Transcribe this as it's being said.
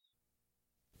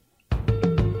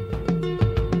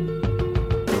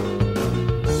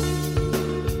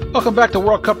Welcome back to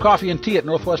World Cup Coffee and Tea at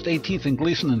Northwest 18th and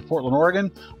Gleason in Portland,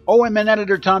 Oregon. OMN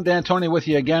editor Tom D'Antoni with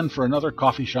you again for another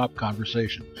coffee shop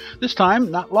conversation. This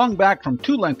time, not long back from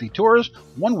two lengthy tours,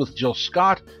 one with Jill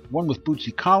Scott, one with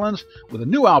Bootsy Collins, with a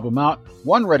new album out,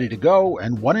 one ready to go,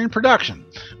 and one in production.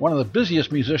 One of the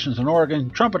busiest musicians in Oregon,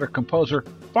 trumpeter-composer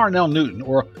Farnell Newton,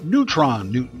 or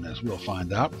Neutron Newton, as we'll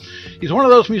find out. He's one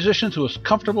of those musicians who is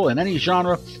comfortable in any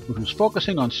genre, but who's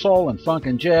focusing on soul and funk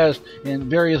and jazz in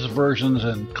various versions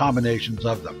and combinations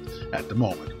of them at the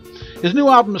moment. His new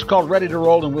album is called Ready to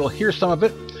Roll, and we'll hear some of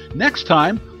it. Next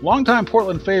time, longtime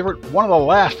Portland favorite, one of the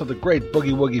last of the great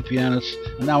boogie-woogie pianists,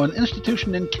 and now an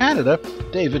institution in Canada,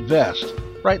 David Vest.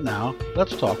 Right now,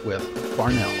 let's talk with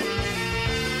Farnell.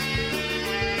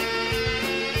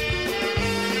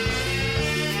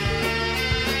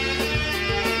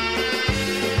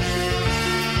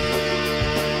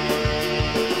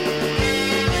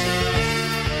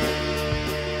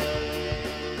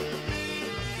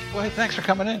 Well, hey, thanks for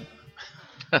coming in.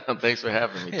 Thanks for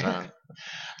having me, Tom.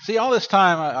 See, all this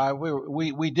time,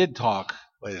 we did talk,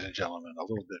 ladies and gentlemen, a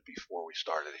little bit before we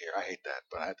started here. I hate that,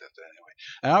 but I had to anyway.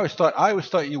 And I always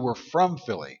thought you were from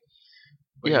Philly.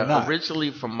 Yeah,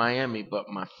 originally from Miami, but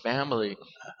my family,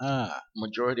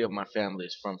 majority of my family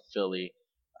is from Philly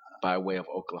by way of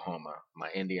Oklahoma.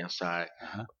 My Indian side,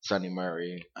 Sonny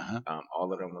Murray,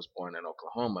 all of them was born in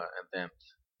Oklahoma, and then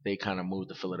they kind of moved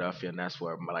to Philadelphia, and that's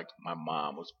where my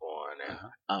mom was born, and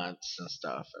aunts and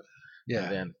stuff.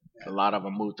 And then a lot of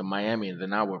them moved to Miami, and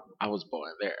then I was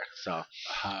born there. So,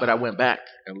 but I went back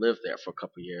and lived there for a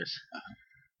couple of years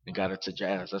and got into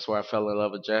jazz. That's where I fell in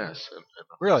love with jazz. In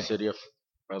Really? The city of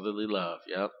brotherly love.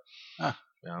 Yep. Yep.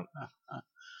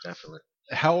 Definitely.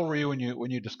 How old were you when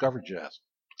you discovered jazz?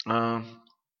 I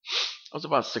was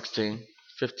about 16,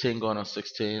 15 going on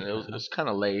 16. It was kind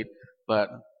of late, but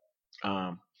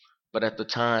at the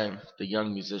time, the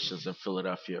young musicians in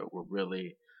Philadelphia were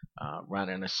really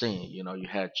running a scene. You know, you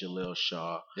had Jaleel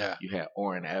Shaw, you had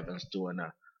Orrin Evans doing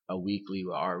a weekly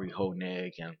with Ari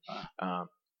Honig, and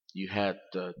you had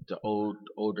the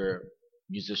older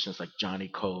musicians like Johnny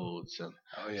Codes and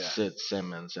Sid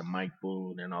Simmons and Mike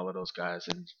Boone and all of those guys,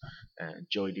 and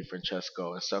Joey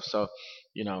DeFrancesco and stuff. So,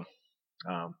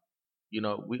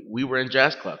 we were in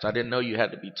jazz clubs. I didn't know you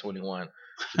had to be 21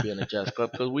 to be in a jazz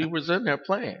club because we was in there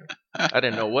playing. I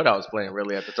didn't know what I was playing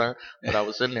really at the time, but I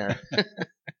was in there.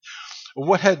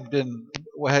 What had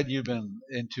you been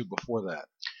into before that?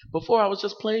 Before I was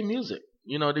just playing music.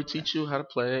 You know, they teach you how to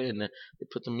play, and they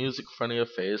put the music in front of your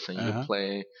face, and you're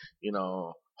playing,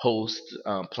 Host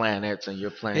Planets, and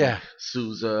you're playing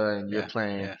Sousa, and you're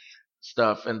playing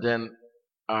stuff. And then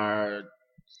our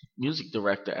music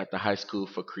director at the High School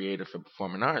for Creative and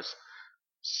Performing Arts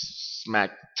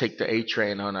take the A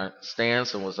train on our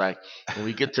stance and was like, when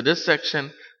we get to this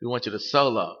section, we want you to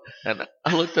solo. And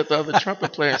I looked at the other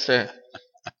trumpet player and said,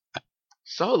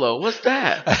 solo, what's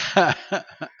that?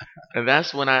 and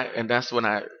that's when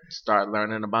I started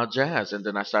learning about jazz, and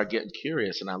then I started getting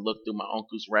curious, and I looked through my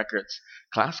uncle's records,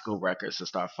 classical records, and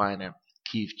started finding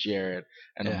Keith Jarrett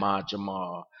and Ahmad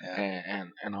Jamal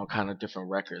and all kind of different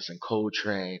records, and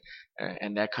Coltrane,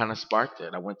 and that kind of sparked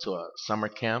it. I went to a summer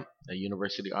camp at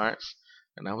University Arts,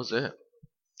 and that was it.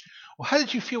 Well, how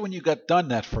did you feel when you got done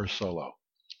that first solo?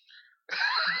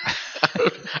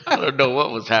 I don't know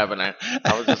what was happening.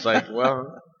 I was just like,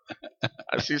 well,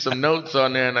 I see some notes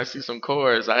on there and I see some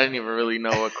chords. I didn't even really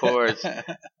know what chords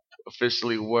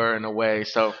officially were in a way.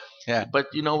 So, but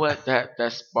you know what? That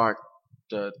sparked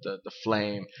the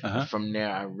flame. And from there,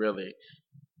 I really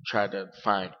tried to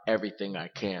find everything I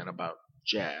can about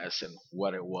jazz and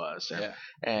what it was.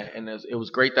 And it was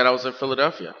great that I was in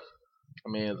Philadelphia. I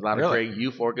mean, a lot of great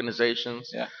youth organizations.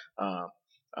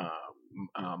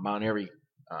 Mount Airy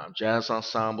Jazz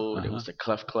Ensemble. There was the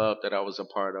Clef Club that I was a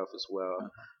part of as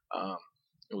well.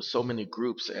 There was so many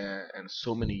groups and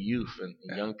so many youth and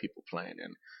young people playing,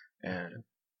 and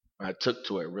I took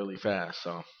to it really fast.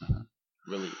 So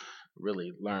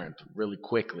really learned really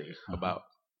quickly about.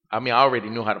 I mean, I already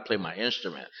knew how to play my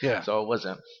instrument. So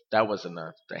that wasn't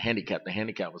the handicap. The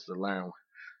handicap was to learn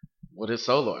what is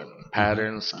soloing,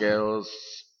 patterns, scales,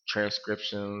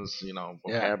 transcriptions,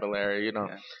 vocabulary,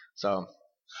 So.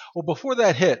 Well, before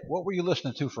that hit, what were you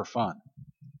listening to for fun?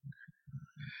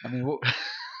 I mean,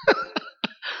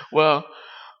 well,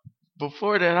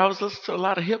 before that, I was listening to a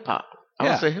lot of hip hop. I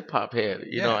was a hip hop head.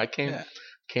 I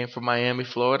came from Miami,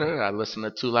 Florida. I listened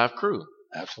to Two Live Crew.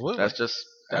 Absolutely.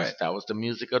 That was the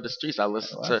music of the streets. I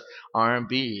listened to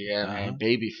R&B and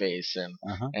Babyface,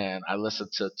 and I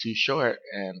listened to Too Short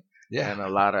and a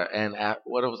lot of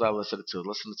what was I listening to?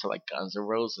 Listening to like Guns N'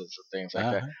 Roses and things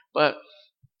like that. But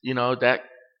that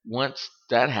once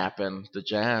that happened, the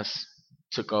jazz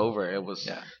took over. That was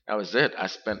it. I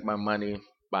spent my money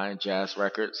buying jazz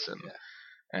records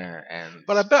and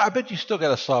But I bet you still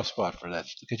got a soft spot for that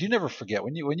because you never forget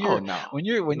when oh no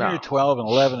you're 12 and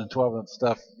 11 and 12 and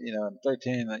stuff, and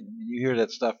 13, and you hear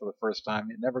that stuff for the first time.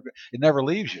 It never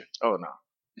leaves you. oh no.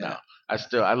 No, I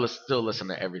still listen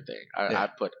to everything. I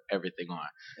put everything on,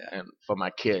 and for my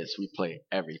kids, we play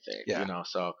everything.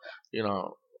 So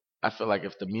I feel like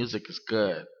if the music is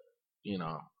good,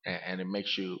 and it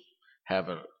makes you have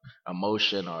a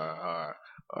emotion or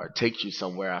takes you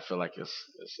somewhere, I feel like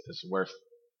it's worth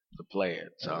to play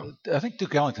it. So I think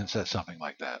Duke Ellington said something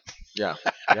like that. Yeah,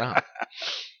 yeah.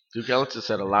 Duke Ellington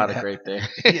said a lot of great things.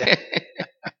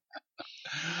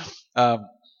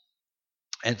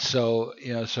 And so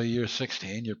so you're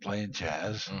 16, you're playing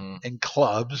jazz in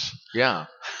clubs. Yeah.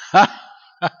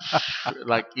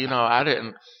 Like I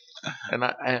didn't,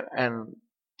 and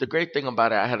the great thing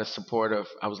about it, I had a supportive.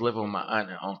 I was living with my aunt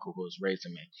and uncle who was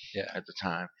raising me at the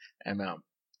time,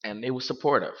 and they were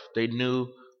supportive. They knew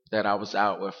that I was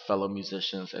out with fellow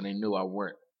musicians, and they knew I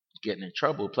weren't getting in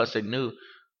trouble. Plus, they knew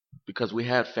because we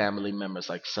had family members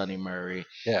like Sonny Murray.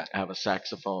 Yeah. I have a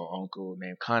saxophone uncle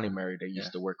named Connie Murray that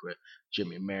used to work with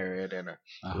Jimmy Merritt and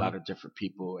a lot of different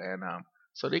people, and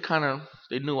so they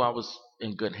knew I was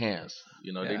in good hands.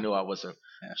 They knew I wasn't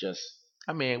just.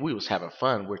 I mean, we was having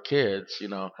fun. We're kids,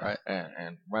 right.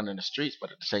 and running the streets, but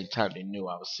at the same time, they knew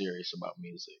I was serious about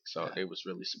music, so they was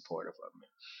really supportive of me.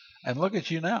 And look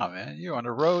at you now, man. You're on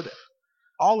the road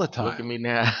all the time. Look at me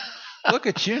now. Look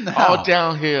at you now. All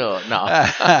downhill. No.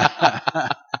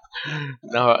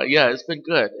 No, yeah, it's been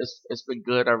good. It's been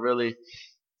good. I really,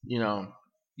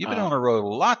 You've been on the road a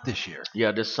lot this year.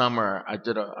 Yeah, this summer I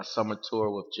did a summer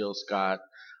tour with Jill Scott.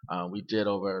 We did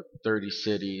over 30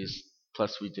 cities.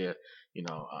 Plus we did,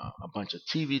 a bunch of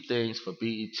TV things for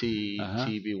BET,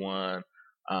 TV One,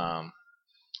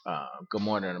 Good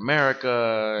Morning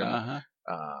America, and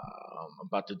I'm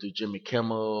about to do Jimmy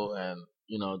Kimmel, and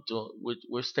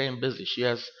we're staying busy. She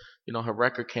has, her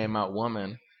record came out,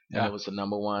 Woman, and it was the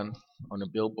number one on the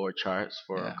Billboard charts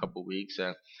for a couple weeks,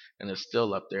 and it's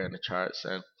still up there in the charts,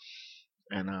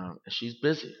 and she's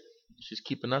busy. She's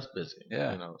keeping us busy,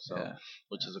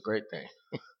 which is a great thing.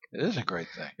 It is a great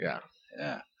thing. Yeah.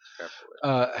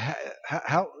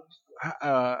 How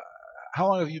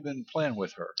long have you been playing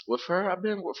with her? With her, I've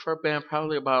been with her band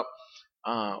probably about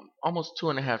almost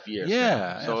 2.5 years.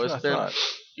 Yeah. Now. So it's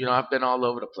been, I've been all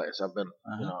over the place. I've been,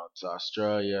 to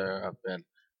Australia. I've been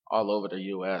all over the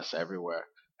U.S. everywhere,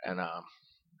 and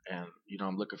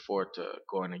I'm looking forward to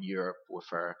going to Europe with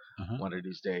her one of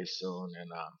these days soon,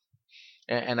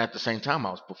 and at the same time,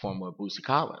 I was performing with Bootsy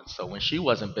Collins. So when she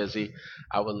wasn't busy,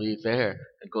 I would leave there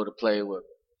and go to play with,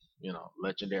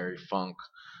 legendary funk,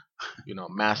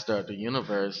 master of the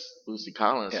universe, Bootsy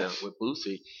Collins. Yes. And with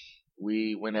Bootsy,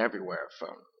 we went everywhere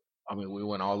we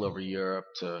went all over Europe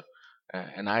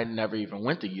and I never even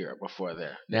went to Europe before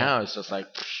there. Now it's just like,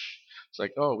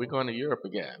 oh, we're going to Europe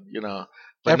again,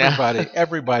 But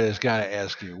everybody's got to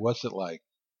ask you, what's it like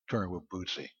touring with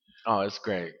Bootsy? Oh, it's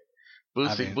great.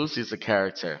 Bootsy's a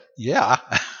character. Yeah.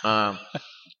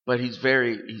 But he's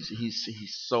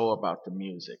so about the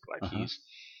music. Like he's,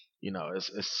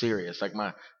 it's serious. Like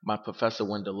my professor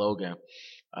Wendell Logan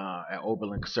at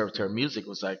Oberlin Conservatory of Music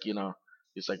was like,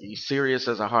 he's like, he's serious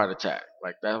as a heart attack.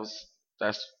 Like that's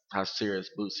how serious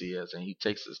Bootsy is, and he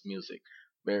takes his music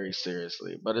very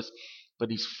seriously. But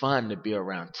he's fun to be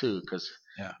around too, because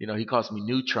he calls me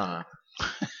Neutron,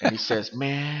 and he says,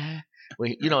 man.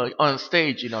 When on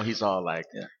stage, he's all like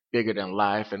bigger than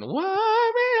life and wire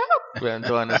me up and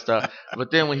doing this stuff.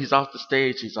 But then when he's off the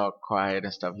stage, he's all quiet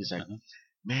and stuff. He's like,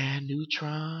 man,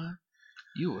 Neutron,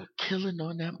 you were killing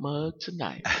on that mug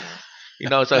tonight,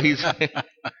 man. So he's,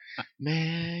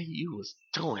 man, you was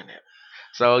doing it.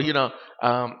 So,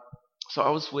 so I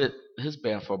was with his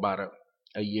band for about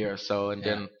a year or so, and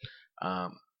then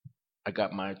I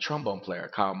got my trombone player,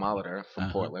 Kyle Molitor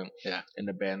from Portland, in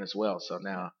the band as well. So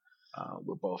now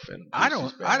we're both in. I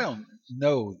don't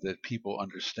know that people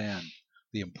understand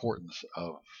the importance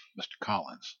of Mr.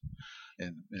 Collins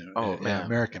in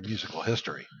American musical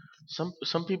history.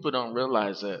 Some people don't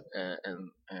realize it,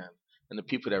 and the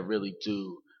people that really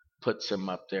do puts him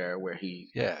up there where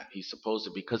he's supposed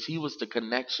to be, because he was the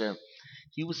connection.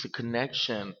 He was the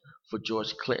connection for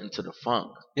George Clinton to the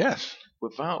funk. Yes.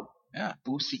 Without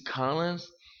Bootsy Collins,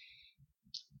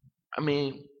 I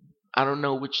mean, I don't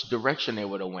know which direction they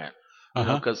would have went.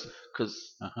 Because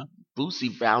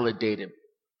Bootsy validated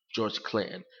George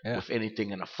Clinton with anything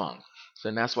in a funk. So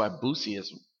that's why Bootsy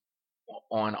is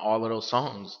on all of those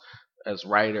songs as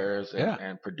writers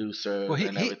and producers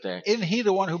and everything. Isn't he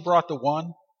the one who brought the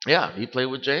one? Yeah, he played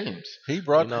with James. He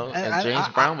brought, and James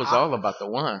Brown was all about the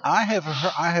one. I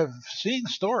have seen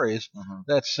stories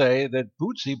that say that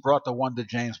Bootsy brought the one to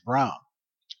James Brown.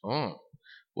 Oh,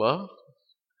 well,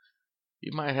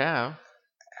 you might have.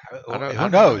 Who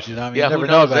knows? You know, I mean, yeah, you never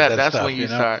know about that that's stuff, when you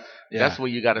start. That's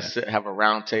when you got to have a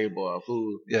round table of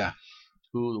who,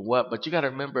 what. But you got to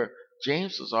remember,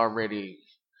 James was already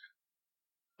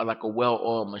like a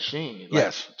well-oiled machine.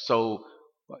 Yes. So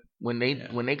when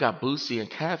they got Bootsy and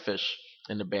Catfish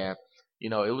in the band, it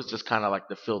was just kind of like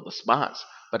to fill the spots.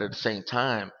 But at the same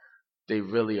time, they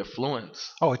really influenced.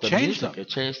 Oh, it changed music. It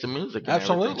changed the music.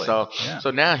 Absolutely. So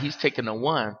now he's taking the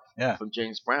one from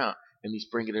James Brown and he's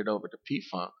bringing it over to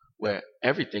P-Funk, where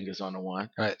everything is on the one.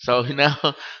 Right. So now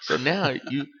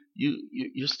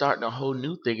you're starting a whole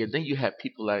new thing, and then you have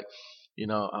people like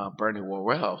Bernie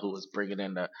Worrell, who was bringing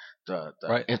in the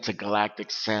intergalactic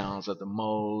sounds of the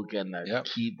Moog and the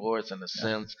keyboards and the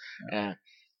synths,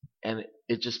 and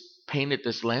it just painted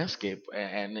this landscape,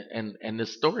 and the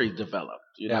story developed.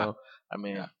 I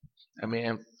mean,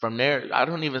 and from there, I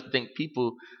don't even think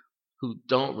people who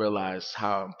don't realize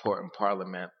how important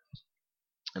Parliament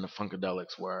and the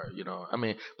Funkadelics were,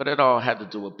 but it all had to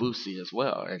do with Bootsy as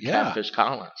well, and Catfish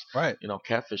Collins. Right.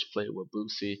 Catfish played with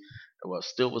Bootsy,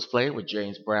 still was playing with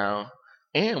James Brown,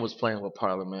 and was playing with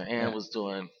Parliament, and was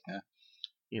doing,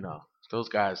 those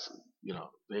guys,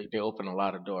 they opened a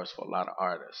lot of doors for a lot of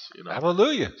artists.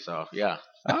 Hallelujah. So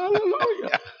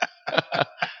hallelujah.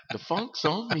 The funk's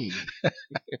on me.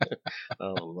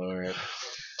 Oh Lord.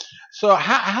 So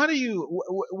how do you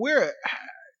where?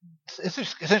 It's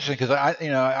interesting because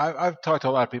I've talked to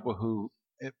a lot of people who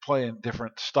play in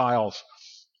different styles,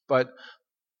 but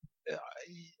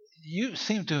you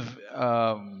seem to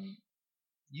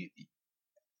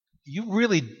you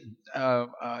really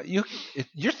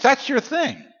that's your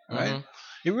thing, right? Mm-hmm.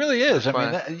 It really is.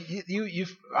 That's mean,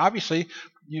 you've obviously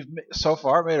so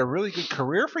far made a really good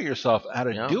career for yourself out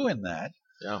of doing that.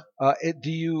 Yeah.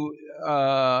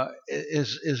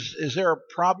 Is there a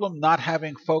problem not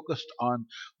having focused on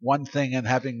one thing and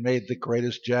having made the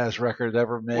greatest jazz record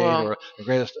ever made, or the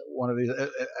greatest one of these,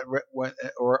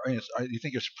 or you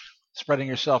think you're spreading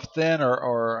yourself thin,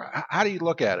 or how do you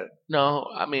look at it? No,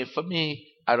 I mean, for me,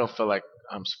 I don't feel like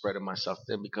I'm spreading myself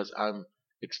thin because I'm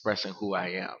expressing who I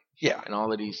am. Yeah. And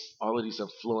all of these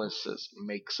influences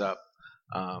makes up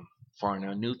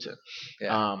Farnell Newton.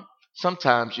 Yeah.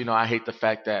 Sometimes, I hate the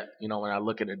fact that, when I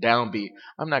look at a downbeat,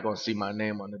 I'm not going to see my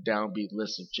name on the downbeat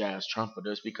list of jazz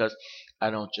trumpeters because I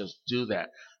don't just do that.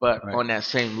 But on that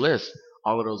same list,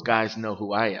 all of those guys know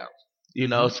who I am.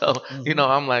 So,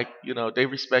 I'm like, they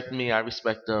respect me, I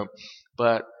respect them.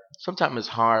 But sometimes it's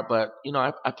hard. But,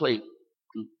 I played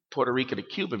Puerto Rican and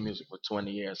Cuban music for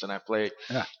 20 years, and I played,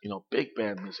 big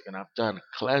band music, and I've done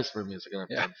klezmer music, and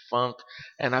I've done funk,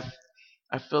 and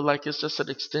I feel like it's just an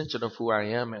extension of who I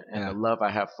am and the love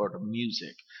I have for the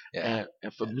music. Yeah.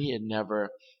 And for me,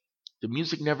 the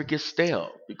music never gets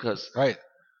stale because,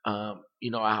 I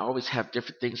always have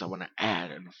different things I want to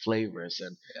add and flavors.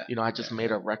 And, I just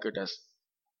made a record that's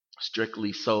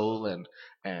strictly soul and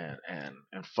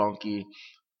funky.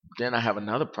 Then I have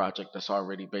another project that's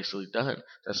already basically done.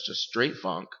 That's just straight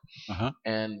funk. Uh-huh.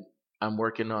 And I'm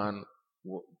working on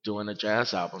doing a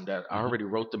jazz album that I already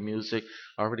wrote the music,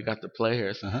 I already got the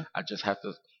players. I just have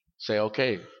to say,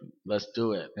 okay, let's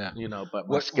do it. Yeah. But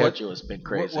my schedule has been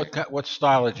crazy. What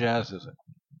style of jazz is it?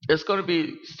 It's going to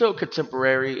be still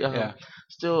contemporary,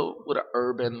 still with an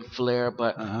urban flair,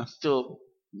 but still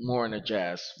more in a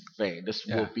jazz vein. This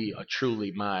will be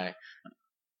truly my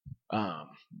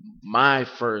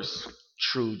first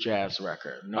true jazz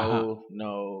record.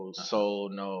 No soul,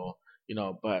 no,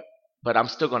 but I'm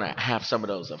still gonna have some of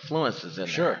those influences in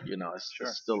there.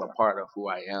 It's still a part of who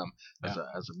I am as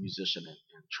a musician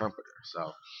and trumpeter.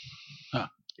 So,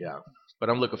 But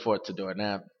I'm looking forward to doing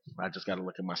that. I just got to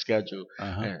look at my schedule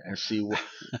and see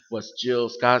what Jill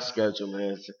Scott's schedule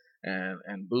is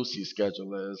and Boosie's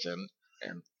schedule is.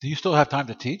 And do you still have time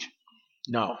to teach?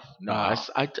 No.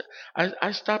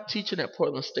 I stopped teaching at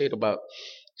Portland State about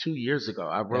 2 years ago.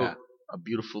 I wrote a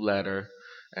beautiful letter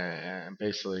and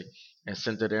basically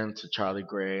sent it in to Charlie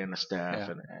Gray and the staff,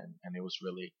 and it was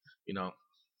really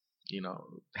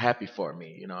happy for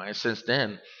me, and since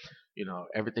then,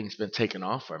 everything's been taken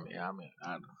off for me. I mean,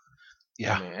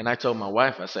 and I told my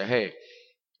wife, I said, hey,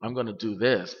 I'm gonna do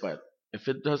this, but if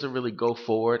it doesn't really go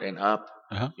forward and up,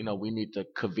 we need to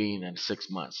convene in 6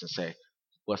 months and say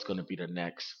what's going to be the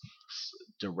next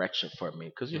direction for me,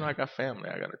 because I got family,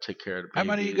 I got to take care of the babies.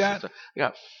 How many you got? I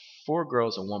got 4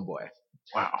 girls and 1 boy.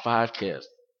 Wow. 5 kids.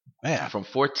 Man. From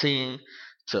 14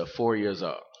 to 4 years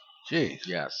old. Jeez.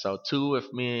 Yeah. So 2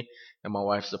 with me and my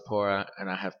wife Zipporah, and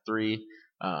I have 3,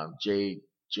 Jade,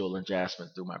 Jewel, and Jasmine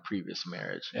through my previous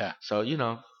marriage. Yeah. So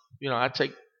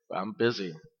I'm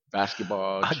busy.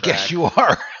 Basketball, I track, guess you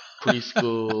are.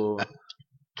 preschool,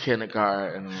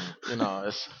 kindergarten.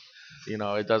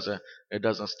 It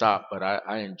doesn't stop. But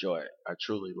I enjoy it. I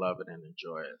truly love it and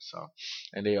enjoy it. So,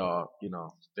 and they all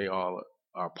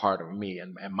are part of me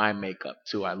and my makeup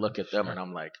too. I look at them and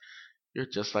I'm like, you're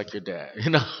just like your dad,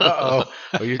 Uh-oh.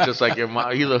 or you're just like your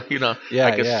mom. Yeah,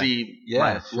 I can yeah. see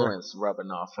my influence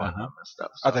rubbing off on them and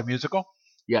stuff. So. Are they musical?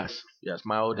 Yes.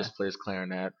 My oldest plays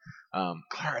clarinet.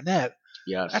 Clarinet.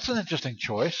 Yes. That's an interesting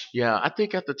choice. Yeah, I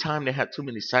think at the time they had too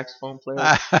many saxophone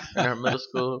players in our middle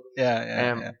school.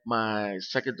 And my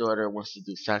second daughter wants to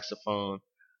do saxophone.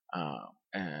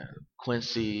 And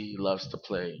Quincy loves to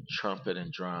play trumpet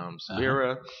and drums.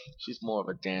 Vera, she's more of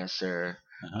a dancer,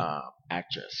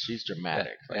 actress. She's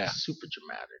dramatic, super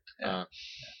dramatic.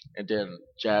 And then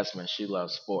Jasmine, she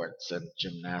loves sports and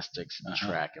gymnastics and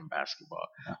track and basketball.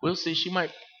 We'll see. She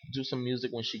might do some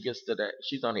music when she gets to that.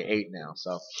 She's only 8 now,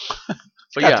 so.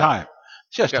 But yeah, time.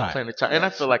 Just got plenty of time. And I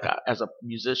feel like as a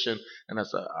musician and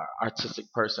as an artistic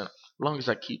person, as long as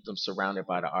I keep them surrounded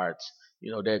by the arts,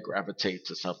 they gravitate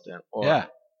to something or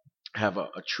have a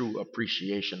true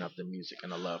appreciation of the music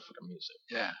and a love for the music.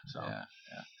 Yeah. So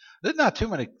there's not too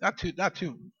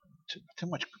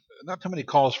many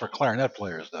calls for clarinet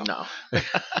players though. No.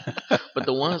 But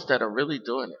the ones that are really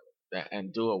doing it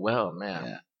and do it well, man.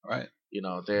 Yeah. Right.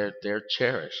 They're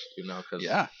cherished. Because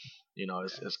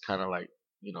it's kind of like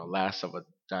last of a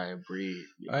dying breed.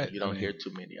 You don't hear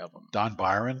too many of them. Don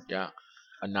Byron. Yeah.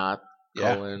 Anat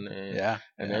Cohen.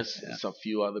 And there's a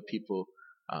few other people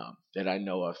that I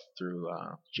know of through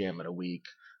Jam of the Week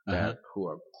who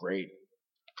are great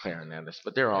clarinetists,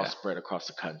 but they're all spread across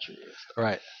the country.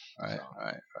 Right.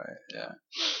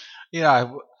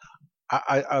 Yeah.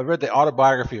 I read the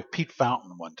autobiography of Pete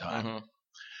Fountain one time,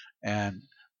 and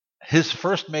his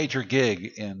first major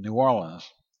gig in New Orleans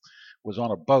was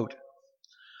on a boat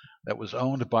that was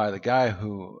owned by the guy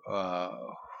who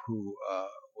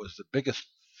was the biggest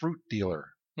fruit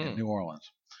dealer in New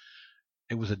Orleans.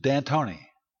 It was a D'Antoni.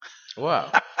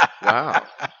 Wow.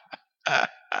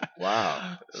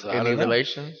 Wow. So any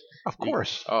relation? Of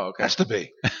course. Oh, okay. Has to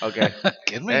be. Okay.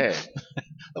 Kidding me? Hey.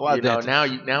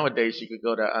 Nowadays you could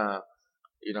go to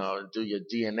do your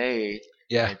DNA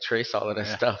and trace all of that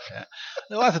stuff. Yeah.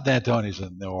 There are lots of D'Antonis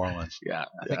in New Orleans. Yeah.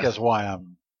 I think that's why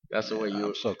I'm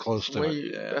so close to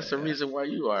it. That's the reason why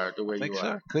you are the way you are.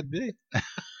 So. Could be.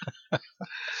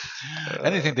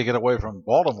 Anything to get away from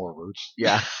Baltimore roots.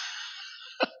 Yeah.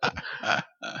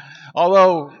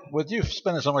 Although, with you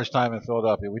spending so much time in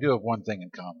Philadelphia, we do have one thing in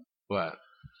common. What?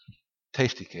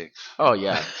 Tasty cakes. Oh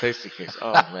yeah, tasty cakes.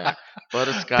 Oh man,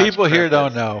 butterscotch. People here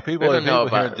don't know. People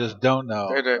here just don't know.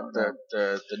 They're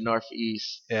the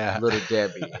Northeast. Little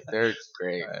Debbie. They're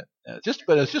great. Right.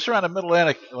 But it's just around the Middle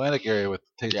Atlantic area with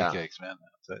tasty cakes, man.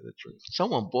 That's the truth.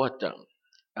 Someone bought them.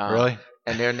 Really?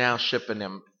 And they're now shipping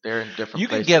them. They're in different places. You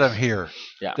can get them here.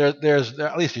 Yeah. There's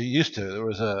at least you used to. There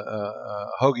was a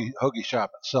hoagie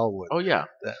shop in Selwood. Oh yeah.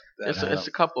 It's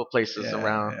a couple of places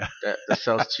around that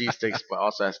sells cheesesteaks, but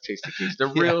also has tasty cakes. The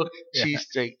real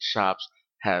cheesesteak shops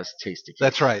has tasty cakes.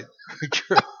 That's right.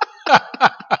 True.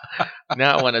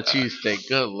 Now I want a cheesesteak.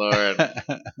 Good Lord.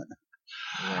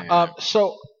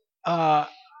 So,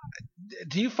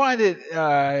 do you find it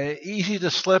easy to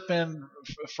slip in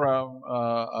from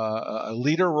a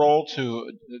leader role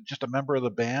to just a member of the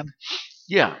band?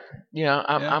 Yeah.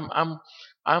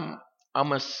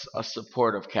 I'm a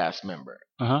supportive cast member,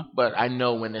 but I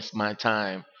know when it's my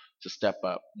time to step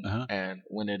up, and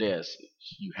when it is,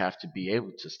 you have to be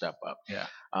able to step up. Yeah.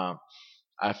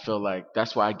 I feel like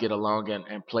that's why I get along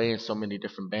and play in so many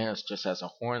different bands just as a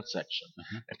horn section.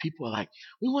 And people are like,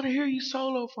 we want to hear you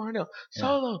solo, Farnell.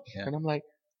 Solo. Yeah. And I'm like,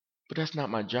 but that's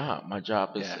not my job. My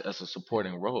job is as a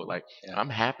supporting role. Like, I'm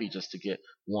happy just to get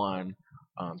one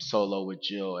solo with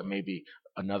Jill and maybe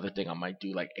another thing I might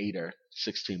do like 8 or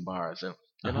 16 bars.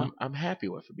 And I'm happy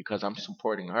with it because I'm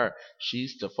supporting her.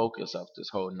 She's the focus of this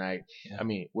whole night. Yeah. I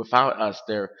mean, without us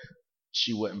there,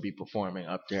 she wouldn't be performing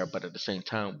up there. But at the same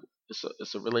time,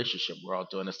 it's a relationship. We're all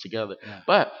doing this together. Yeah.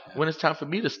 But when it's time for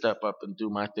me to step up and do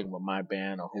my thing with my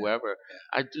band or whoever,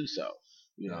 I do so.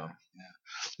 You know. Yeah.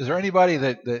 Is there anybody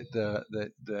that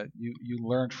you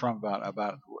learned from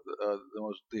about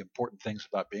the important things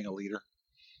about being a leader?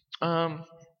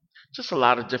 Just a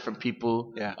lot of different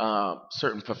people. Yeah.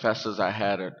 Certain professors I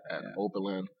had at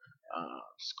Oberlin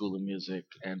School of Music,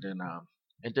 and then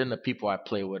and then the people I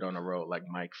play with on the road, like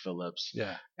Mike Phillips,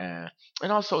 Yeah.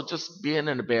 and also just being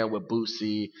in the band with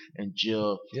Boosie and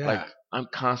Jill. Yeah. Like I'm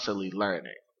constantly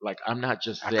learning. Like I'm not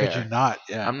just How there. could you not?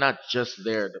 Yeah. I'm not just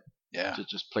there Yeah. to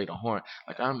just play the horn.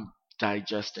 Like I'm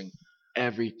digesting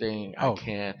everything I Oh,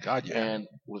 can. God, yeah. And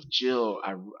with Jill,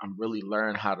 I'm really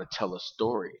learning how to tell a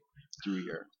story through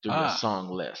your song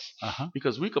list.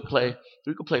 Because we could play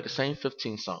the same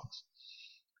 15 songs,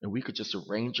 and we could just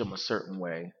arrange them a certain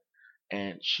way,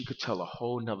 and she could tell a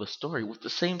whole nother story with the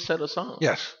same set of songs.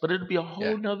 Yes. But it'd be a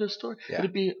whole nother story. Yeah.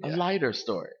 It'd be a lighter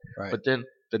story. Right. But then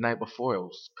the night before it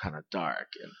was kind of dark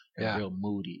and real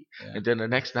moody. Yeah. And then the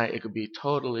next night it could be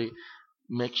totally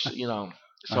mixed,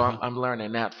 So I'm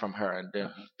learning that from her. And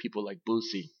then people like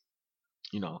Boosie,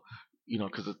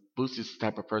 because Boosie's the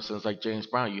type of person is like James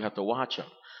Brown. You have to watch him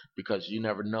because you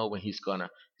never know when he's gonna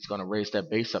raise that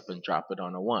bass up and drop it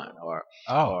on a one, or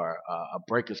a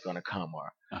break is gonna come,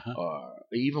 or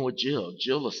even with Jill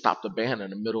will stop the band in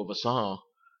the middle of a song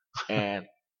and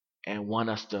want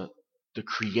us to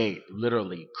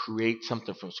literally create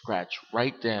something from scratch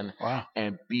right then. Wow.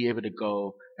 And be able to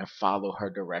go and follow her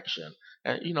direction.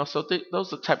 And so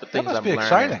those are the type of things that must I'm be learning.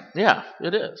 Exciting. Yeah,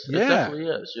 it is. Yeah. It definitely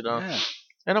is. Yeah.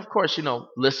 And of course,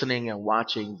 listening and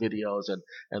watching videos and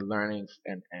learning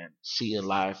and seeing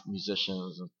live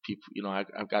musicians and people.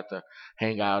 I've got to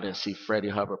hang out and see Freddie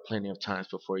Hubbard plenty of times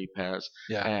before he passed.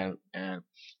 Yeah. And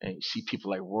see people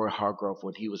like Roy Hargrove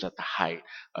when he was at the height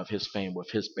of his fame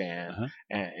with his band,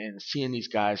 and seeing these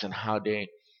guys and how they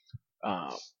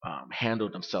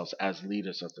handled themselves as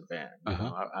leaders of the band.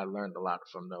 I learned a lot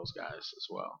from those guys as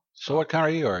well. So what kind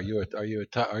are you? Are you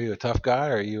a tough guy?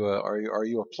 Or are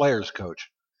you a player's coach?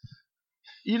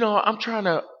 I'm trying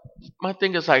to. My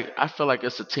thing is like I feel like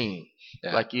it's a team.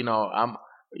 Yeah. Like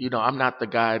I'm not the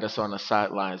guy that's on the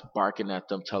sidelines barking at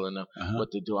them, telling them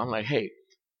what to do. I'm like, hey,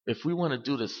 if we want to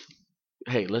do this,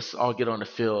 hey, let's all get on the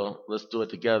field. Let's do it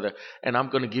together. And I'm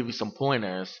going to give you some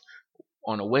pointers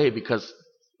on the way, because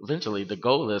eventually the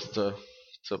goal is to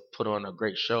put on a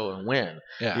great show and win.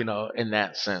 Yeah. In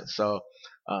that sense. So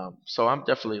I'm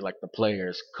definitely like the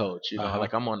players coach.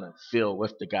 Like I'm on the field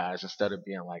with the guys instead of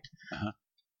being like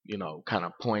kind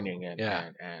of pointing and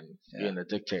being a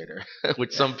dictator,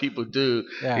 which some people do.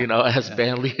 As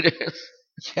band leaders.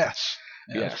 Yes.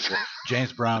 Yes.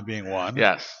 James Brown being one.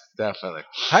 Yes, definitely.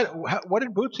 What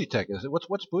did Bootsy take?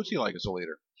 What's Bootsy like as a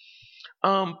leader?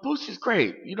 Boosie's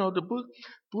great.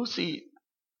 Boosie,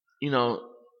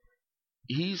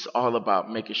 he's all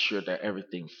about making sure that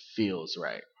everything feels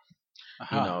right.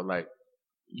 Like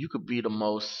you could be the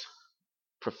most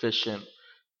proficient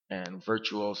and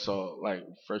virtuosic,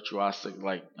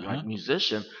 like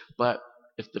musician, but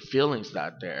if the feeling's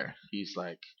not there, he's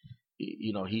like,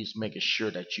 he's making sure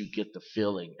that you get the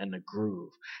feeling and the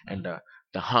groove and the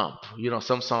hump.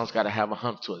 Some songs got to have a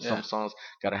hump to it. Some songs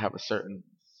got to have a certain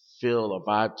feel or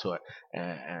vibe to it,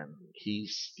 and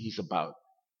he's about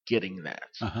getting that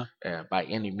by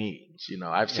any means.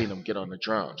 I've seen him get on the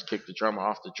drums, kick the drummer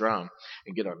off the drum,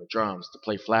 and get on the drums to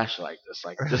play Flashlight. It's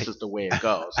like this is the way it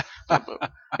goes.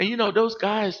 And those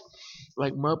guys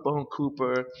like Mudbone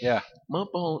Cooper. Yeah,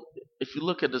 Mudbone. If you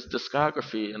look at his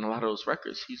discography and a lot of those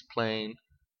records, he's playing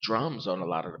drums on a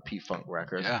lot of the P-Funk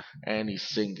records, and he's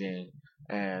singing.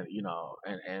 And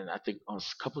and I think on a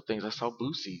couple of things I saw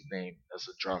Boosie named as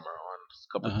a drummer on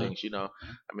a couple of things. I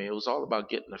mean, it was all about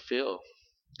getting the feel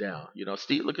down.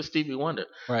 Look at Stevie Wonder.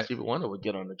 Right. Stevie Wonder would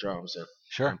get on the drums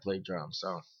and play drums.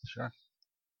 So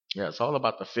yeah, it's all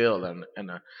about the feel and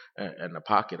the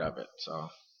pocket of it. So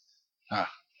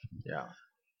yeah,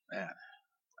 man.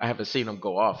 I haven't seen them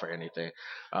go off or anything.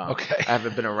 Okay. I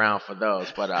haven't been around for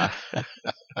those, but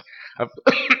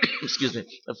excuse me.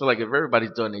 I feel like if everybody's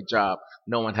doing their job,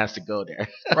 no one has to go there.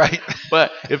 Right.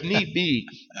 But if need be,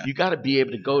 you got to be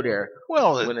able to go there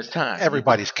when it's time.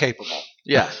 Everybody's capable.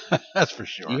 Yeah. That's for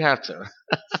sure. You have to.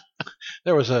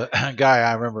 There was a guy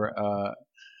I remember,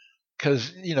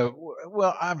 because you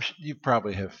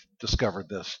probably have discovered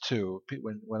this too.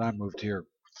 When I moved here,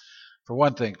 for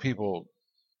one thing, people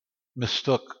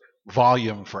mistook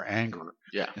volume for anger.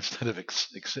 Yeah. Instead of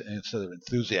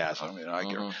enthusiasm.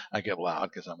 I get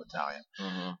loud because I'm Italian,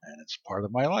 and it's part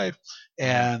of my life.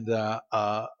 And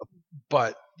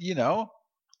but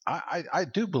I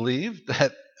do believe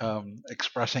that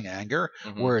expressing anger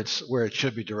where it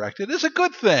should be directed is a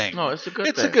good thing. No, it's a good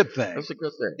thing. It's a good thing. It's a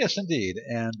good thing. Yes, indeed.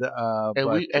 And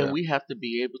we have to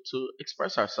be able to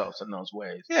express ourselves in those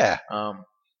ways. Yeah.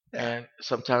 And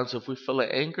sometimes if we feel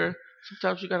anger,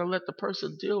 sometimes you got to let the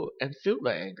person deal and feel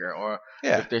the anger, or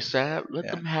if they're sad, let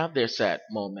them have their sad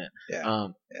moment.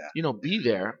 Be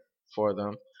there for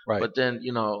them. Right. But then,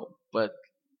 but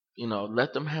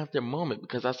let them have their moment,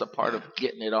 because that's a part of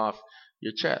getting it off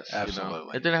your chest.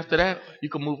 Absolutely. And then after that, you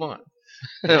can move on.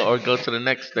 Or go to the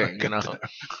next thing,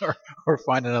 or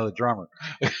find another drummer.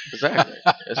 Exactly.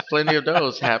 There's plenty of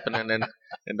those happening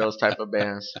in those type of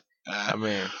bands. I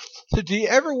mean, so do you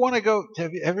ever want to go?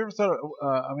 Have you ever thought?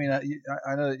 I mean,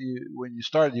 I know that when you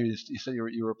started, you said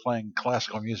you were playing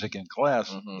classical music in class.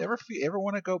 Mm-hmm. Ever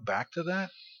want to go back to that?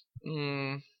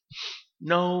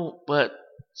 No, but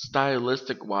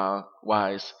stylistic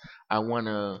wise, I want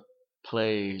to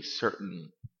play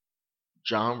certain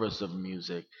genres of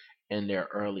music in their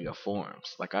earlier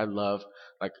forms. Like I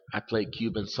played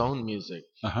Cuban soul music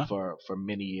for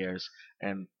many years,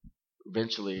 and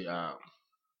eventually I'm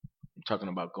talking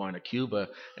about going to Cuba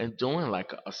and doing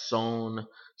like a son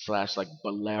 / like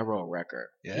bolero record.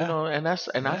 Yeah. And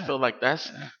I feel like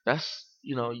that's that's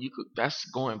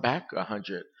going back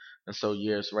 100 and so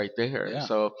years right there. Yeah.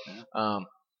 So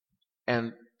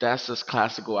and that's as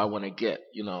classical I want to get.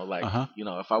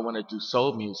 If I want to do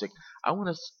soul music, I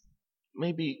want to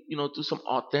maybe do some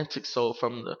authentic soul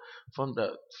from the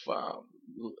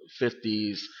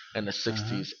 50s and the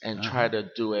 60s and try to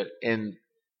do it in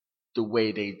the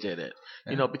way they did it.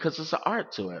 Because it's an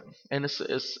art to it, and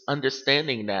it's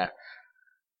understanding that.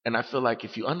 And I feel like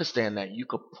if you understand that, you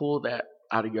could pull that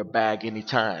out of your bag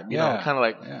anytime. Kind of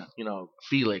like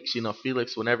Felix.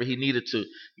 Felix, whenever he needed to,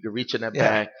 he could reach in that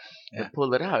bag and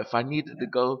pull it out. If I needed to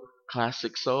go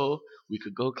classic soul, we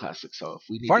could go classic soul. If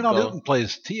we need Farnell to go, Newton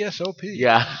plays TSOP.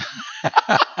 Yeah.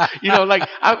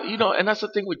 And that's the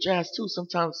thing with jazz too.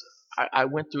 Sometimes I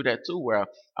went through that too, where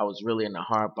I was really into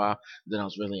hard bop, then I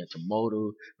was really into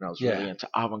modal, and I was really into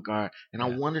avant-garde, and I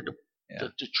wanted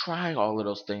to try all of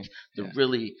those things, to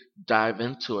really dive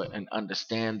into it and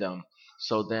understand them.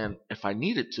 So then, if I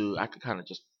needed to, I could kind of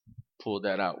just pull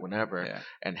that out whenever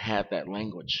and have that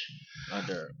language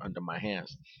under my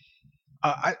hands.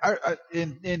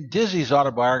 In Dizzy's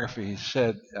autobiography, he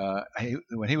said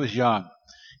when he was young,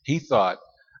 he thought,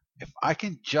 if I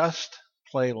can just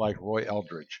play like Roy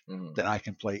Eldridge, then I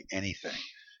can play anything.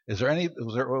 Was there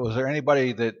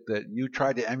anybody that you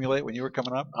tried to emulate when you were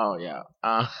coming up? Oh yeah,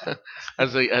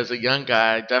 as a young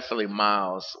guy, definitely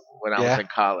Miles when I was in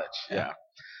college. Yeah.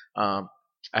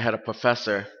 I had a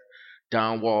professor,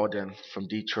 Don Walden from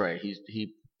Detroit.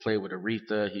 He played with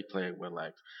Aretha. He played with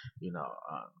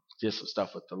did some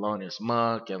stuff with Thelonious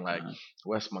Monk and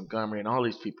Wes Montgomery and all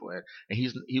these people. And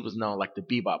he was known like the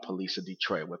bebop police of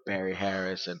Detroit with Barry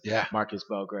Harris and Marcus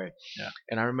Belgrade. Yeah.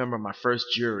 And I remember my first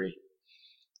jury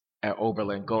at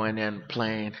Oberlin going in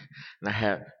playing, and I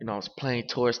had I was playing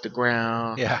Towards the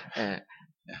Ground. Yeah. And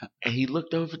he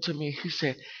looked over to me. He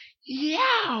said,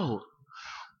 "Yo,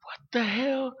 what the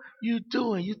hell you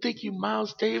doing? You think you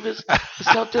Miles Davis or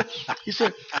something?" He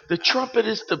said, "The trumpet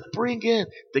is to bring in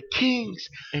the kings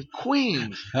and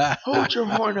queens. Hold your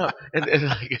horn up."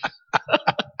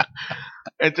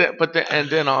 And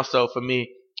then also for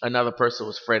me, another person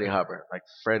was Freddie Hubbard. Like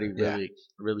Freddie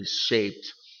really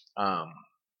shaped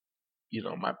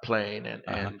my playing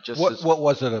and just what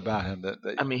was it about him that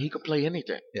I mean, he could play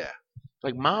anything. Yeah.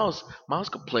 Like Miles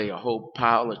could play a whole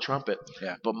pile of trumpet.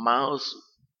 Yeah. But Miles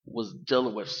was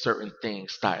dealing with certain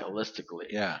things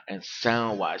stylistically and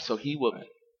sound wise. So he would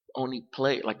only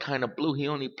play like kind of blue. He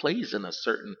only plays in a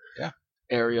certain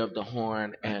area of the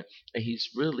horn, and he's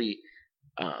really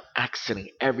accenting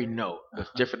every note with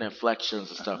different inflections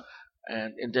and stuff.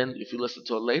 And then if you listen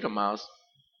to a later Miles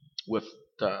with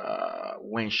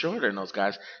Wayne Shorter and those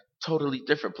guys, totally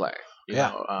different play.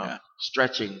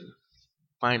 Stretching,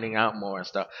 finding out more and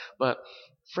stuff. But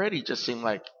Freddie just seemed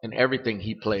like in everything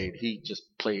he played, he just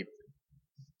played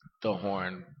the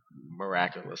horn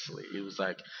miraculously. He was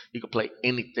like he could play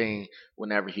anything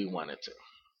whenever he wanted to.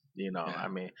 I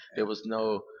mean, there was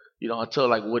no, until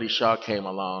like Woody Shaw came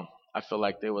along, I feel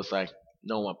like there was like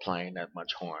no one playing that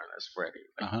much horn as Freddie.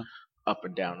 Like, up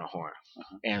and down the horn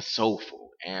and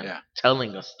soulful and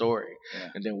telling a story.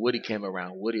 And then Woody came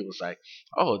around. Woody was like,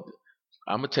 "Oh,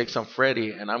 I'm gonna take some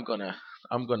Freddie and I'm gonna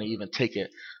even take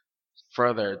it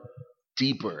further,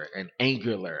 deeper and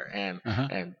angular and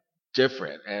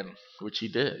different," and which he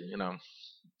did.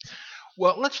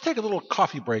 Well, let's take a little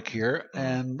coffee break here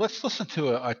and let's listen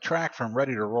to a track from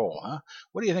Ready to Roll.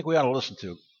 What do you think we ought to listen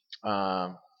to?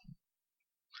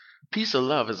 Peace of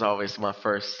Love is always my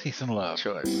first Peace and Love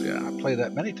choice. Yeah, I play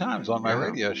that many times on my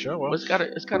radio show. Well, it's got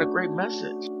a great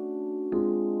message.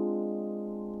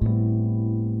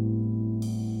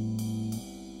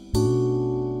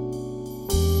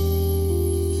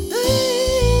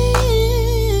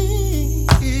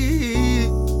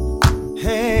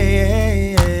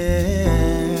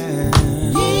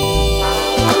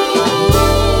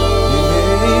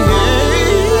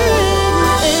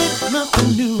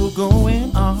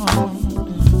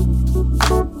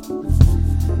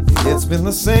 It's been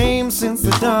the same since the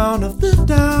dawn of the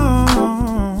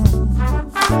dawn.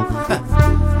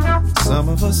 Some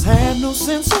of us had no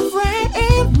sense of right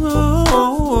and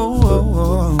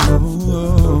wrong,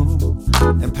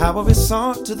 and power is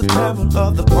sought to the peril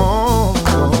of the pawn.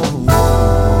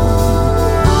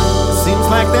 It seems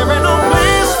like there ain't no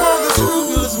place for the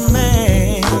scrupulous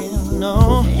man.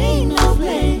 No, ain't no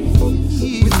place.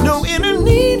 With no inner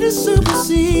need to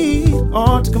supersede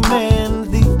or to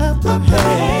command the upper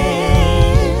hand.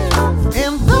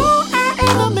 And though I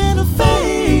am a man of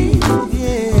faith,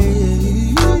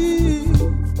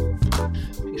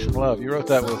 Peace and Love. You wrote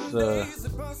that with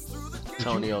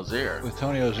Tony Ozier. With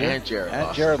Tony Ozier and Jared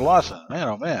Lawson. Jared Lawson. Man,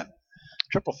 oh man,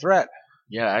 triple threat.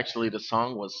 Yeah, actually, the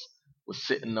song was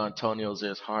sitting on Tony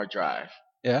Ozier's hard drive.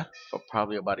 Yeah. For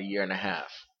probably about a year and a half.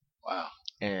 Wow.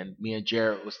 And me and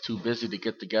Jared was too busy to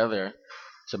get together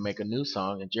to make a new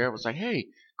song. And Jared was like, "Hey,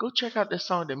 go check out this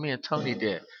song that me and Tony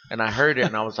did." And I heard it,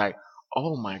 and I was like,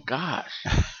 "Oh my gosh!"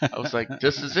 I was like,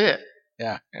 "This is it."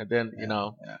 Yeah. And then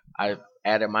I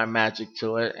added my magic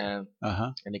to it, and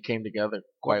it came together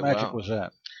quite well. What magic was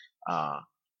that?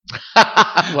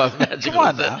 What magic Come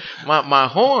on was now. it? My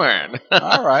horn.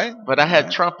 All right. But I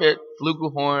had trumpet,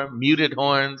 flugelhorn, muted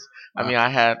horns. I mean, I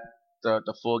had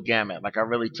the full gamut. Like, I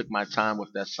really took my time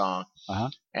with that song.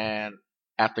 And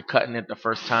after cutting it the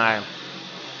first time,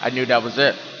 I knew that was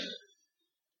it.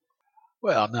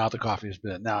 Well, now the coffee has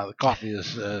been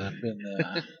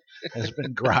has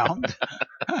been ground.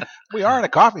 We are in a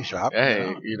coffee shop.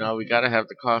 Hey, we gotta have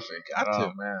the coffee. Got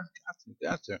to, man.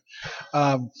 Got to.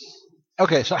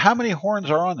 Okay, so how many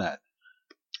horns are on that?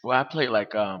 Well, I played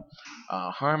like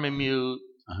harmony mute,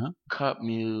 cup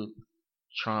mute,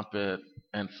 trumpet,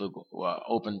 and flugel. Well,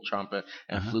 open trumpet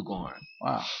and flugelhorn.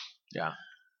 Wow. Yeah.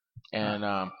 And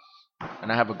I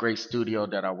have a great studio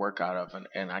that I work out of,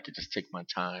 and I could just take my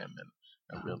time and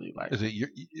really like. Is it your?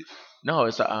 No,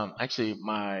 it's actually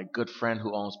my good friend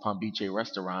who owns Palm Beach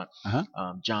Restaurant,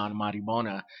 John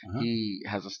Maribona. He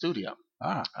has a studio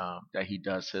that he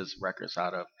does his records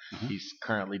out of. He's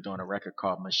currently doing a record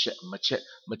called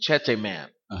Machete Man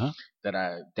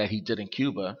that he did in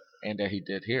Cuba and that he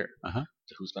did here.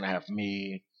 Who's gonna have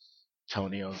me,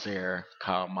 Tony Ozier,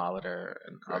 Kyle Molitor,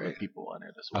 and other people on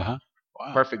it as well.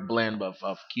 Wow. Perfect blend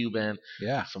of Cuban,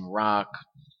 some rock,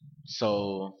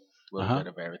 soul, a little bit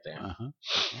of everything.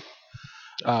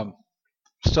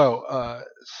 So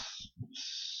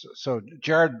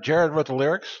Jared wrote the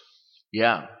lyrics?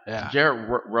 Yeah. Jared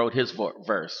wrote his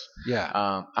verse. Yeah.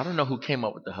 I don't know who came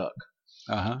up with the hook.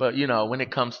 But when it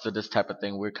comes to this type of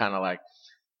thing, we're kind of like,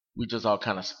 we just all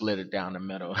kind of split it down the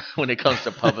middle. When it comes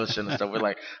to publishing and stuff, we're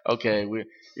like, okay,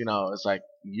 it's like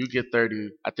you get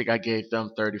 30. I think I gave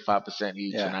them 35%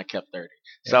 each, and I kept 30.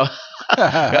 So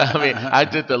I mean, I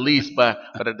did the least, but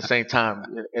at the same time,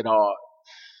 it all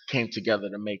came together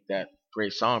to make that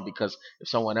great song. Because if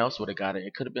someone else would have got it,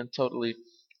 it could have been totally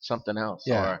something else,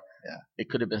 or it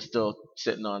could have been still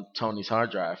sitting on Tony's hard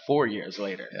drive 4 years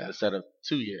later instead of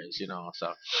 2 years.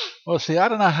 So. Well, see, I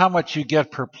don't know how much you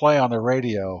get per play on the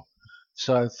radio.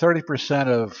 So 30%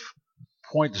 of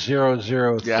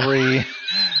 0.003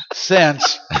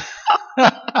 cents.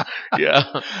 But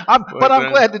I'm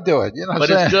glad to do it. But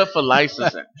it's good for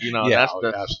licensing. That's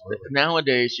absolutely.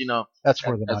 Nowadays. That's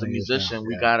where the money as a musician,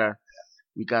 we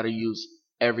gotta use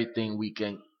everything we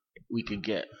can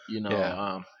get.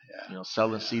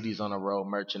 Selling CDs on the road,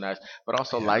 merchandise, but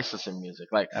also licensing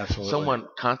music. Like someone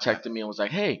contacted me and was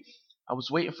like, "Hey, I was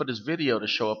waiting for this video to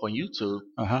show up on YouTube,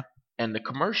 and the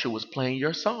commercial was playing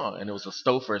your song, and it was a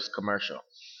Stouffer's commercial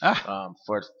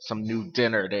for some new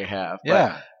dinner they have."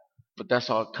 But that's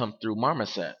all come through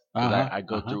Marmoset. I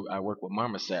work with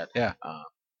Marmoset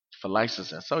for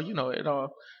licensing. So it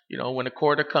all, when the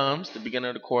quarter comes, the beginning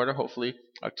of the quarter, hopefully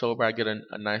October, I get a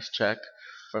nice check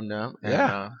from them.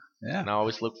 And I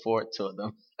always look forward to it,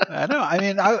 though. I know. I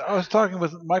mean, I was talking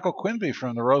with Michael Quinby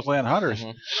from the Roseland Hunters,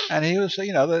 and he was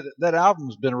saying, that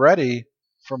album's been ready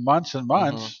for months and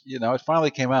months. It finally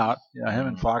came out. Him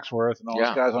and Foxworth and all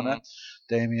those guys on that.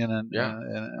 Damien and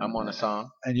I'm on a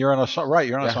song. And you're on a song, right?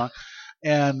 You're on a song.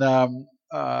 And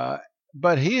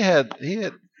but he had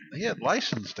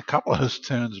licensed a couple of those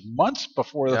tunes months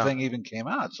before the thing even came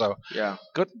out. So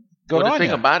good. Well, the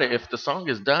thing about it, if the song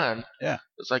is done,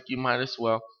 it's like you might as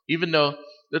well. Even though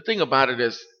the thing about it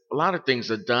is, a lot of things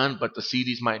are done, but the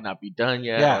CDs might not be done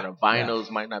yet, or the vinyls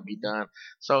might not be done.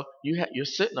 So you're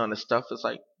sitting on this stuff. It's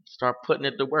like start putting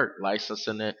it to work,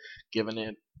 licensing it, giving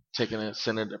it, taking it,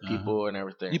 sending it to people and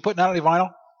everything. You putting out any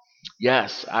vinyl?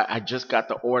 Yes, I just got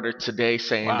the order today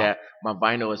saying that my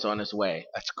vinyl is on its way.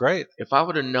 That's great. If I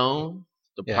would have known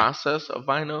the process of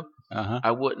vinyl,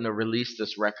 I wouldn't have released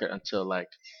this record until like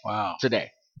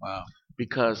today. Wow.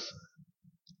 Because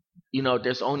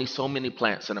there's only so many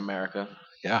plants in America.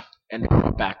 Yeah. And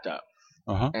they're backed up.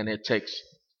 And it takes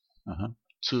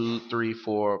 2, 3,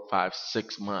 4, 5,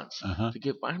 6 months to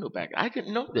get vinyl back. I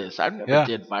didn't know this. I never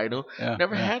did vinyl.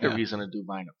 Never had a reason to do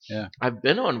vinyl. Yeah. I've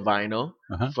been on vinyl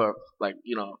for like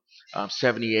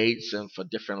 78s and for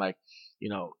different like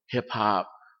hip hop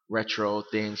retro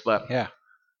things, but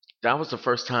that was the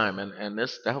first time, and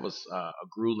that was a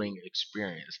grueling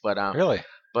experience. But really,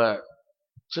 but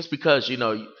just because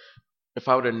if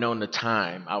I would have known the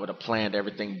time, I would have planned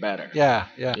everything better. Yeah.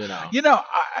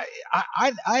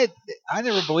 I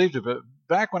never believed it, but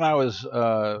back when I was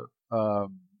a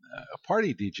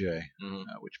party DJ,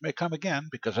 which may come again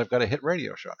because I've got a hit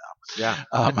radio show now. Yeah,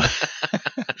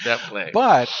 definitely.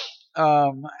 But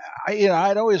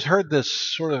I'd always heard this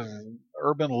sort of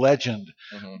urban legend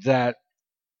that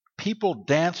people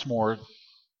dance more,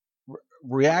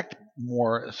 react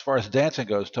more as far as dancing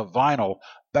goes to vinyl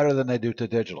better than they do to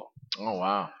digital. Oh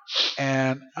wow!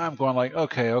 And I'm going like,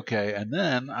 okay, and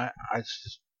then I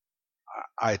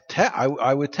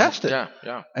would test it.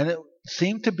 Yeah. And it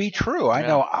seemed to be true. I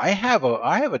know I have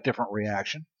a different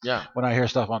reaction. Yeah. When I hear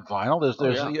stuff on vinyl,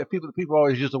 there's people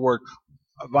always use the word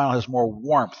vinyl has more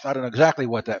warmth. I don't know exactly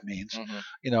what that means.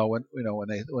 When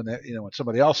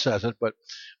somebody else says it, but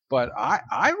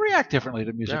I react differently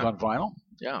to music on vinyl.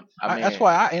 Yeah. That's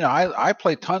why I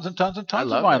play tons and tons and tons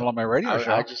of vinyl on my radio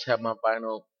show. I just have my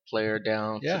vinyl player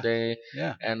down today.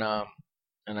 Yeah. And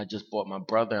I just bought my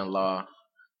brother-in-law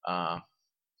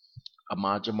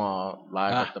Ahmad Jamal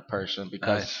live at the Persian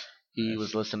because he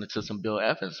was listening to some Bill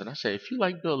Evans, and I said, if you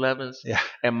like Bill Evans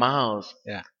and Miles,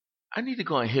 I need to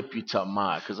go and hip you to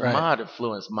Ahmad because Ahmad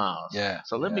influenced Miles. Yeah.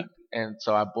 So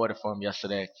so I bought it for him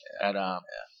yesterday at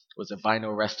was a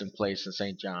Vinyl Resting Place in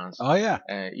St. John's. Oh yeah.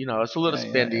 And it's a little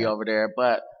spendy over there,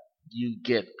 but you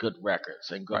get good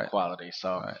records and good quality.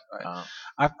 So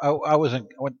I was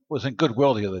in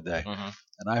Goodwill the other day,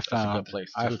 and I found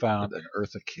an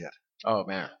Eartha Kitt. Oh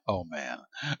man.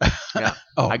 Yeah.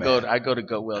 I go to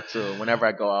Goodwill too. Whenever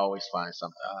I go, I always find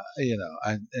something.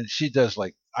 And she does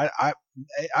like I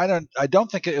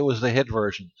don't think it was the hit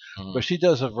version, but she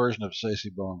does a version of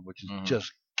Stacey Bone, which is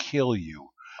just kill you.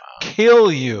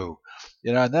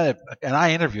 And then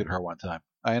I interviewed her one time.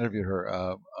 I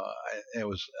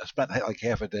spent like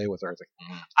half a day with Eartha.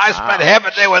 I spent half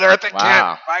a day with Eartha Kitt.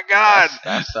 My God,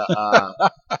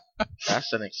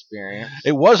 that's an experience.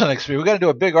 It was an experience. We got into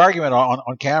a big argument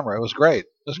on camera. It was great.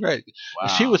 Wow.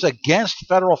 She was against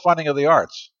federal funding of the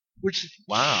arts, which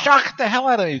shocked the hell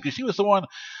out of me because she was the one.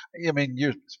 I mean,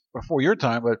 years before your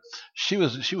time, but she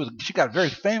got very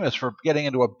famous for getting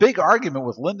into a big argument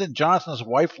with Lyndon Johnson's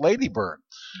wife, Lady Bird,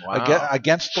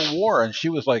 against the war, and she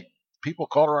was like. People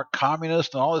called her a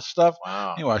communist and all this stuff.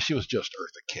 Wow. Anyway, she was just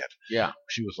Eartha Kitt. Yeah.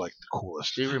 She was like the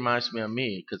coolest. She reminds me of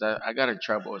me because I got in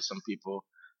trouble with some people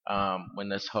when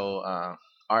this whole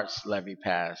arts levy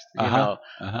passed. Because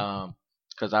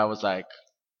I was like,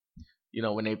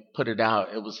 when they put it out,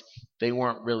 they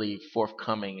weren't really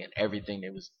forthcoming in everything they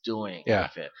was doing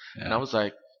with it. Yeah. And I was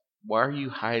like, why are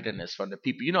you hiding this from the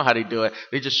people? You know how they do it.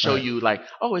 They just show you like,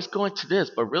 oh, it's going to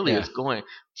this, but really it's going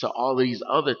to all these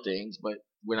other things, but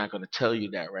we're not going to tell you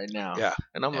that right now. Yeah.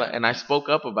 And I'm like, and I spoke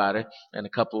up about it, and a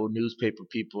couple of newspaper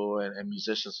people and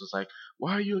musicians was like,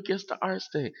 why are you against the arts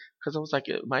thing? Because I was like,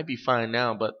 it might be fine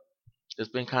now, but it's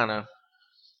been kind of,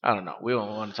 I don't know. We don't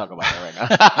want to talk about that right now.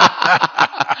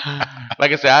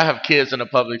 Like I said, I have kids in the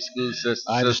public school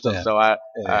system, so I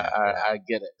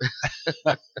get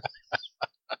it.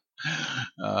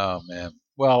 Oh man.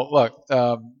 Well, look,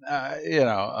 I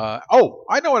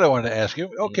know what I wanted to ask you.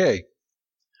 Okay.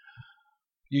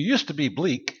 You used to be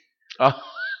Bleak,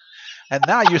 and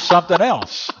now you're something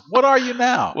else. What are you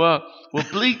now? Well,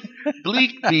 Bleak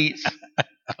Beats,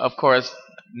 of course,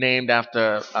 named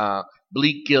after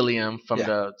Bleak Gilliam from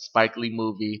the Spike Lee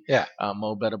movie,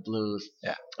 Mo Better Blues.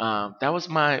 Yeah. That was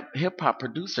my hip hop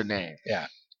producer name. Yeah.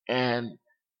 And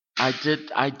I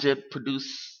did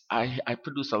produce. I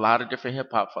produced a lot of different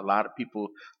hip hop for a lot of people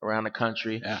around the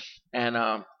country. Yeah. And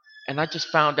I just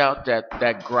found out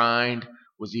that grind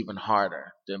was even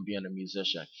harder than being a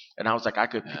musician. And I was like, I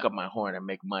could pick up my horn and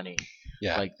make money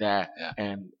like that. Yeah.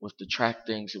 And with the track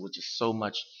things, it was just so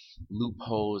much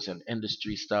loopholes and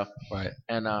industry stuff. Right.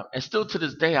 And still to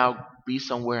this day, I'll be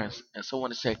somewhere and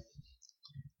someone will say,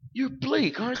 you're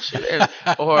Bleak, aren't you?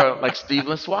 Or like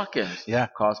Stephen Swatkins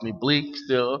calls me Bleak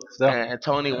still. And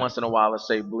Tony once in a while will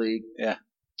say Bleak. Yeah.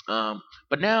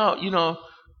 But now,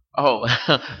 Oh,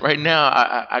 right now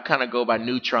I kind of go by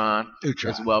Neutron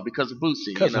as well because of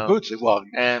Bootsy. Because of Bootsy. Well,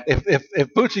 and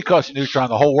if Bootsy calls you Neutron,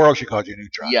 the whole world should call you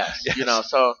Neutron. Yes.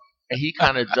 So and he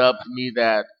kind of dubbed me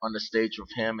that on the stage with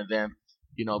him, and then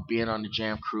being on the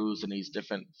Jam Cruise and these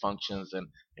different functions, and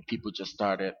people just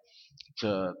started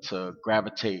to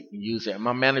gravitate and use it. And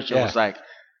my manager was like,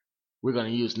 "We're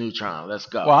going to use Neutron. Let's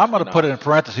go." Well, I'm going to put it in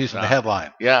parentheses in the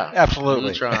headline. Yeah,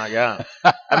 absolutely. Neutron. Yeah.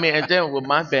 I mean, and then with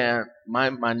my band,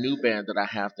 my new band that I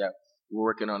have, that we're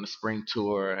working on the spring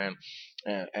tour,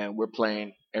 and we're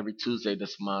playing every Tuesday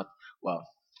this month. Well,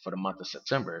 for the month of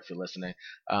September, if you're listening,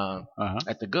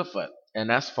 at the Goodfoot, and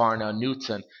that's Farnell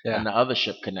Newton and the Other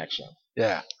Ship Connection.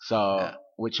 Yeah. So,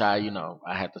 which I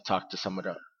had to talk to some of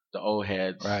the old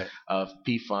heads of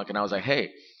P-Funk, and I was like,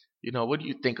 hey, what do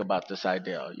you think about this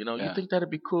idea? You think that'd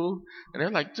be cool? And they're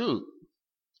like, dude,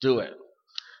 do it.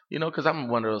 Because I'm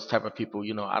one of those type of people,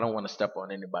 I don't want to step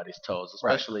on anybody's toes,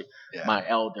 especially my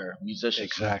elder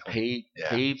musicians who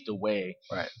paved the way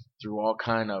through all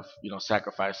kind of,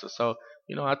 sacrifices. So,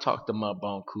 I talked to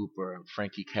Mudbone Cooper and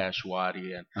Frankie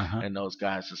Cashwati and those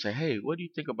guys to say, hey, what do you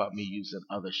think about me using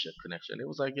Other Ship Connection? It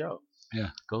was like, yo,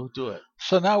 go do it.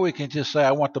 So now we can just say,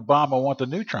 I want the bomb, I want the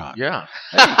neutron. Yeah.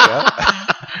 There you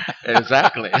go.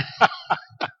 Exactly.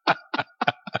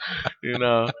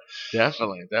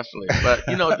 Definitely. But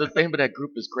the thing with that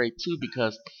group is great too,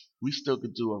 because we still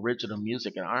could do original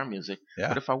music and our music. Yeah.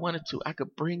 But if I wanted to, I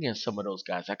could bring in some of those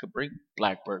guys. I could bring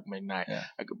Blackbird McKnight. Yeah.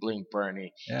 I could bring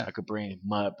Bernie. Yeah. I could bring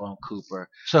Mudbone Cooper.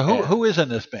 So who is in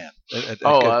this band?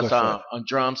 On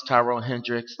drums, Tyrone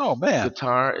Hendricks. Oh man.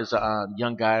 Guitar is a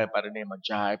young guy by the name of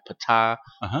Ajay Patah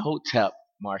Hotep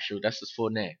Marshall. That's his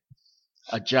full name.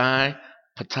 Ajay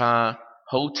Patah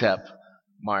Hotep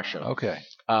Marshall. Okay.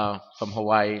 From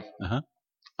Hawaii.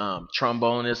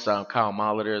 Trombonist Kyle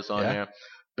Molitor is on there.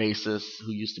 Bassist,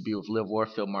 who used to be with Liv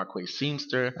Warfield, Marquez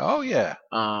Seamster. Oh yeah.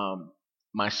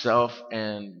 Myself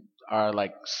and our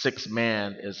sixth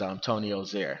man is Tony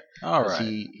Ozier. All right.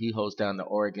 He holds down the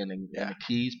organ and the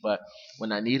keys, but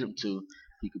when I need him to,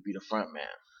 he could be the front man.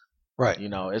 Right.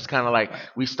 It's kind of like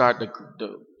we start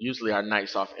usually our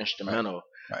nights off instrumental,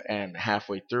 and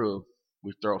halfway through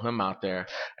we throw him out there,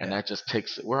 and that just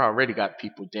takes it. We're already got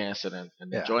people dancing and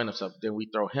enjoying themselves. Then we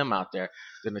throw him out there,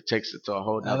 then it takes it to a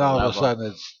whole nother level. And all of a sudden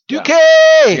it's Duque!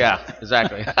 Yeah,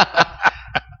 exactly.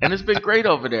 And it's been great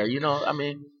over there. I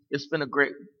mean, it's been a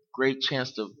great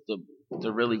chance to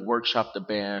really workshop the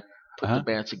band, put the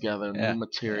band together, new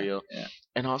material,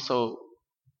 and also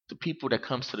the people that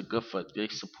comes to the Goodfoot, they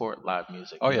support live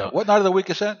music. Oh yeah. What night of the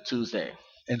week is that? Tuesday.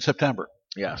 In September.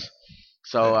 Yes.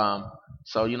 So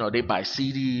they buy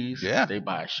CDs, they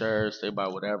buy shirts, they buy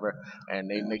whatever, and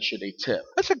they make sure they tip.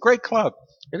 That's a great club.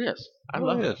 It is. I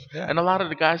love it. Yeah. And a lot of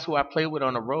the guys who I play with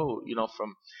on the road,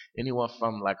 from anyone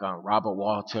from Robert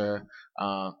Walter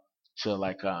to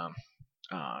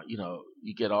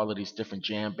you get all of these different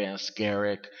jam bands,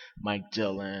 Skerrick, Mike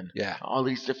Dillon, all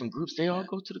these different groups. They all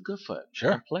go to the Goodfoot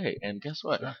and play. And guess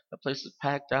what? The place is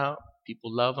packed out.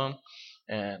 People love them,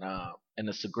 and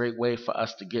it's a great way for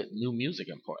us to get new music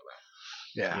in Portland.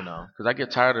 Yeah. Because I get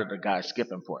tired of the guys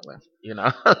skipping Portland,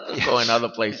 going other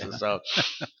places. So,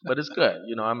 but it's good.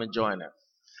 I'm enjoying it.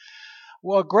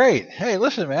 Well, great. Hey,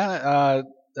 listen, man,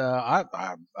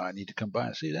 I need to come by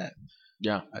and see that.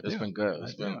 Yeah, it's been good.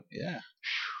 It's been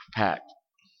packed,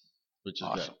 which is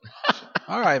awesome. Good.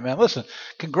 All right, man. Listen,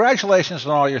 congratulations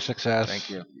on all your success. Thank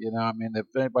you. I mean, if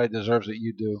anybody deserves it,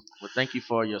 you do. Well, thank you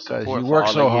for your support. You work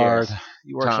so hard.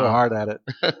 You work so hard at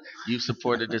it. You've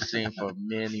supported this scene for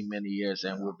many, many years,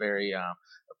 and we're very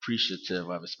appreciative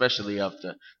of, especially of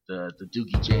the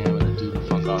Doogie Jam and the Doogie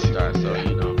Funk All Stars. So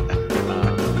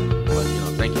but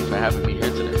thank you for having me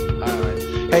here today. All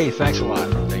right. Hey, thanks a lot.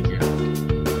 Thank you.